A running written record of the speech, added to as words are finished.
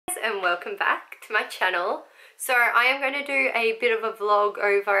and welcome back to my channel. So I am going to do a bit of a vlog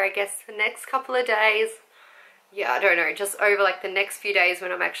over, I guess, the next couple of days. Yeah, I don't know, just over like the next few days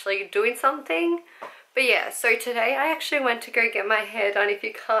when I'm actually doing something. But yeah, so today I actually went to go get my hair done. If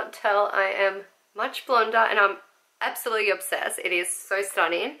you can't tell, I am much blonder and I'm absolutely obsessed. It is so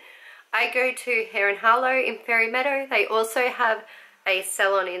stunning. I go to Hair and Harlow in Fairy Meadow. They also have a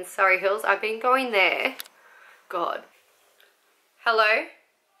salon in Surrey Hills. I've been going there. God. Hello?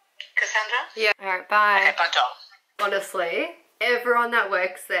 Cassandra? Yeah. Alright, bye. Okay, bye. Honestly, everyone that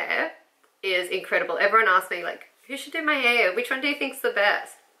works there is incredible. Everyone asks me, like, who should do my hair? Which one do you think's the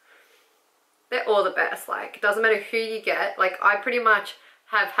best? They're all the best. Like, it doesn't matter who you get. Like, I pretty much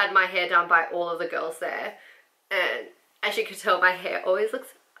have had my hair done by all of the girls there. And as you can tell, my hair always looks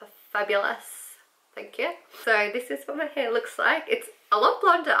fabulous. Thank you. So this is what my hair looks like. It's a lot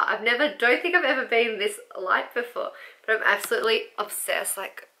blonder. Don't think I've ever been this light before, but I'm absolutely obsessed.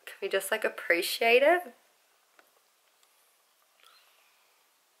 Like, can we just like appreciate it?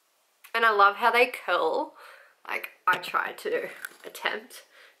 And I love how they curl. Like, I try to attempt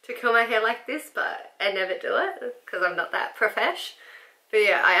to curl my hair like this, but I never do it because I'm not that profesh. But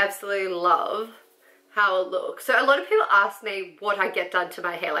yeah, I absolutely love how it looks. So a lot of people ask me what I get done to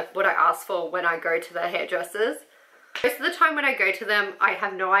my hair, like what I ask for when I go to the hairdressers. Most of the time when I go to them, I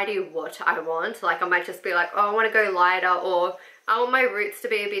have no idea what I want. Like, I might just be like, oh, I want to go lighter, or I want my roots to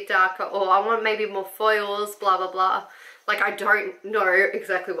be a bit darker, or I want maybe more foils, blah, blah, blah. Like, I don't know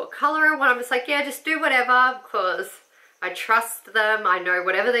exactly what color I want. I'm just like, yeah, just do whatever, because I trust them. I know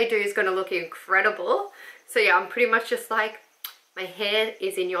whatever they do is going to look incredible. So yeah, I'm pretty much just like, my hair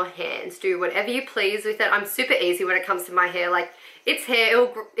is in your hands. Do whatever you please with it. I'm super easy when it comes to my hair. Like, it's hair.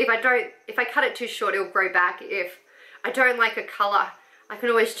 If I cut it too short, it'll grow back. If I don't like a color, I can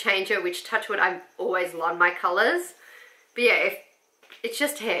always change it, which, touch wood, I've always loved my colors. But yeah, if it's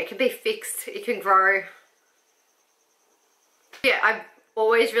just hair, it can be fixed. It can grow. Yeah, I've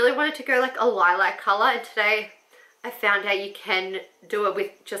always really wanted to go like a lilac color, and today I found out you can do it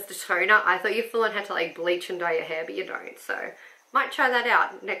with just a toner. I thought you full on had to like bleach and dye your hair, but you don't. So might try that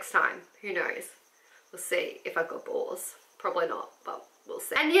out next time. Who knows? We'll see if I've got balls. Probably not, but we'll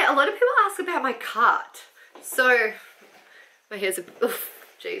see. And yeah, a lot of people ask about my cut. So my hair's a... Oof,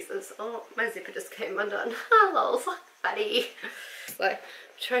 Jesus. Oh, my zipper just came undone. Oh, lol, it's like fatty. So,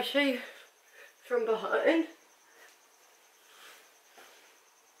 try to show you from behind.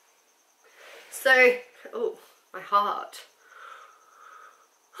 So, oh, my heart.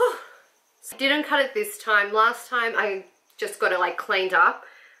 I didn't cut it this time. Last time I just got it like cleaned up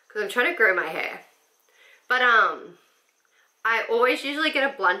because I'm trying to grow my hair. But I always usually get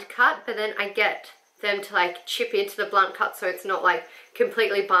a blunt cut, but then I get them to like chip into the blunt cut so it's not like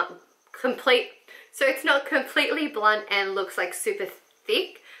completely blunt, so it's not completely blunt and looks like super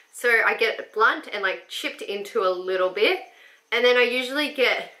thick. So I get it blunt and like chipped into a little bit, and then I usually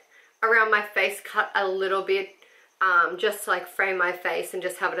get around my face cut a little bit, just to like frame my face and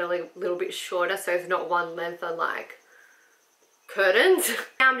just have it a little bit shorter so it's not one length on like curtains.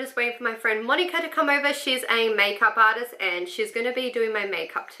 Now I'm just waiting for my friend Monica to come over. She's a makeup artist and she's going to be doing my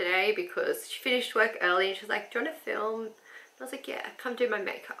makeup today because she finished work early and she's like, do you want to film? And I was like, yeah, come do my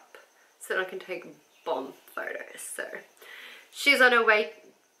makeup so that I can take bomb photos. So she's on her way,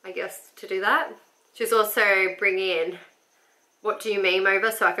 I guess, to do that. She's also bringing in What Do You Meme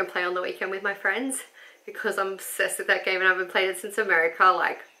over so I can play on the weekend with my friends because I'm obsessed with that game and I haven't played it since America.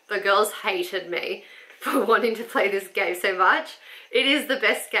 Like, the girls hated me for wanting to play this game so much. It is the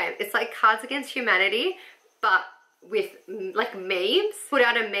best game. It's like Cards Against Humanity, but with like memes. Put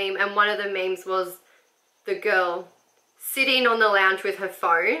out a meme and one of the memes was the girl sitting on the lounge with her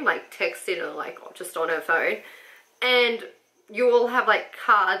phone, like texting or like just on her phone. And you all have like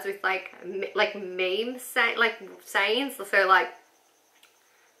cards with like memes, sayings. So like,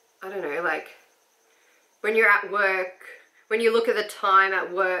 I don't know, like when you're at work, when you look at the time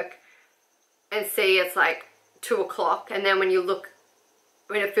at work and see it's like 2 o'clock, and then when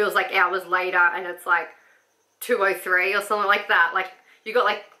it feels like hours later and it's like 2:03 or something like that. Like, you got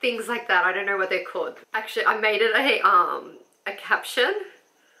like things like that. I don't know what they're called. Actually, I made it a caption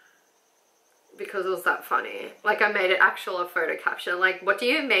because it was that funny. Like, I made it a photo caption. Like, what do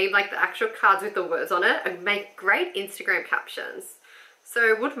you mean? Like the actual cards with the words on it. I make great Instagram captions.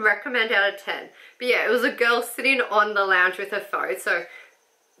 So would recommend out of 10. But yeah, it was a girl sitting on the lounge with her phone. So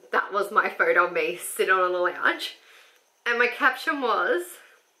that was my photo of me sitting on the lounge. And my caption was,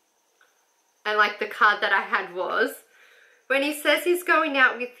 and like the card that I had was, when he says he's going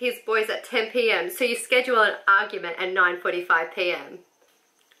out with his boys at 10 p.m, so you schedule an argument at 9:45 p.m.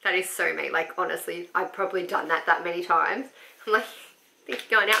 That is so me. Like, honestly, I've probably done that many times. I'm like, Think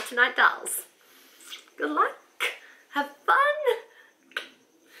you're going out tonight, dolls. Good luck. Have fun.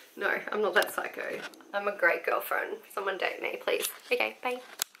 No, I'm not that psycho. I'm a great girlfriend. Someone date me, please. Okay, bye.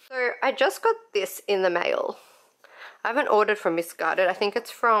 So I just got this in the mail. I haven't ordered from Misguided. I think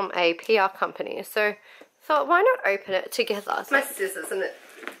it's from a PR company. So thought, why not open it together? It's my scissors and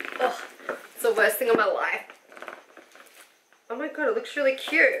ugh, it's the worst thing in my life. Oh my god, it looks really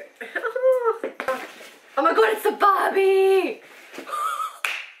cute. Oh my god, it's a Barbie!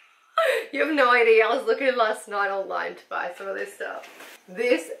 You have no idea. I was looking last night online to buy some of this stuff.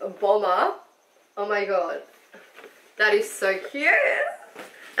 This bomber, oh my god, that is so cute.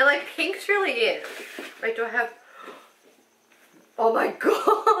 And like pink's really in. Wait, do I have, oh my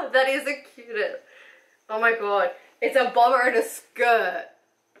god, that is the cutest. Oh my god, it's a bomber and a skirt.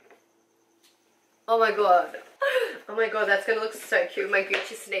 Oh my god. Oh my god, that's gonna look so cute with my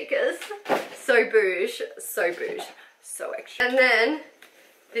Gucci sneakers. So bouge, so bouge, so extra. And then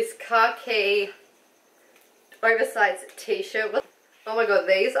this khaki oversized t-shirt. Oh my god,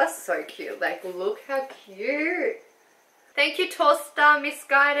 these are so cute. Like, look how cute. Thank you, Toaster,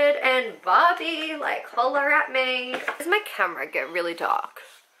 Misguided, and Barbie. Like, holler at me. Does my camera get really dark?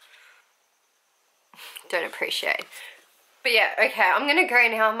 Don't appreciate. But yeah, okay, I'm gonna go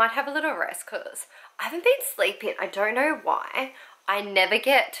now. I might have a little rest because I haven't been sleeping. I don't know why. I never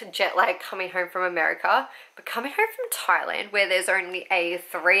get jet lag coming home from America, but coming home from Thailand where there's only a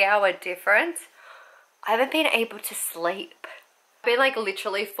 3-hour difference, I haven't been able to sleep. I've been like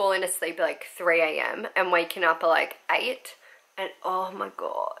literally falling asleep at like 3 AM and waking up at like 8, and oh my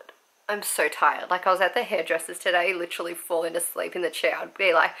god, I'm so tired. Like I was at the hairdresser's today, literally falling asleep in the chair. I'd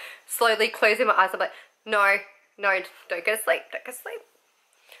be like slowly closing my eyes. I'm like, no, don't go to sleep, don't go to sleep.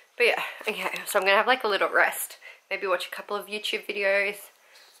 But yeah, okay, so I'm gonna have like a little rest. Maybe watch a couple of YouTube videos.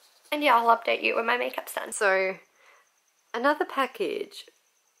 And yeah, I'll update you when my makeup's done. So, another package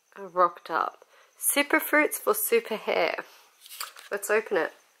rocked up. Super fruits for super hair. Let's open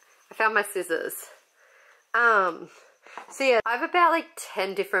it. I found my scissors. So yeah, I have about like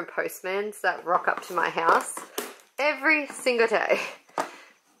 10 different postmans that rock up to my house every single day.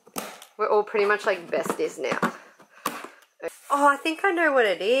 We're all pretty much like besties now. Oh, I think I know what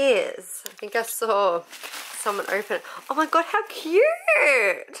it is. I think I saw someone open it. Oh my god, how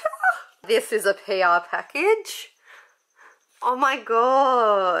cute! This is a PR package. Oh my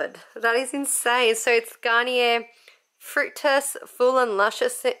god, that is insane. So it's Garnier Fructus Full and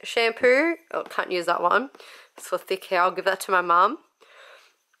Luscious shampoo. Oh, can't use that one. It's for thick hair. I'll give that to my mum.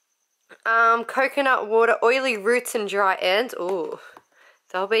 Coconut water, oily roots and dry ends. Ooh,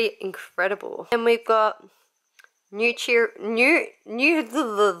 that'll be incredible. And we've got Nutri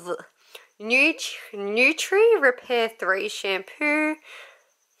Repair 3 shampoo,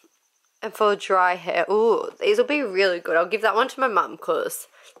 and for dry hair. Ooh, these will be really good. I'll give that one to my mum because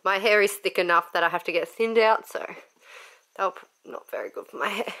my hair is thick enough that I have to get thinned out, so that'll not very good for my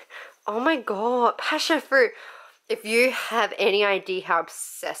hair. Oh my god, passion fruit. If you have any idea how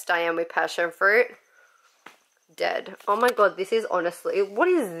obsessed I am with passion fruit, dead. Oh my god, this is honestly, what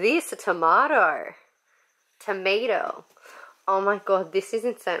is this? A tomato. Oh my god, this is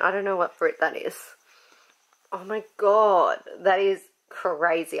insane. I don't know what fruit that is. Oh my god, that is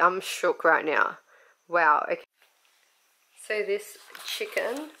crazy. I'm shook right now. Wow. Okay. So this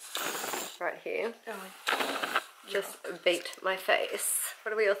chicken right here just beat my face.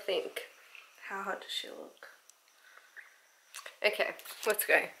 What do we all think? How hot does she look? Okay, let's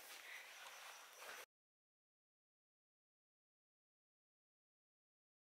go.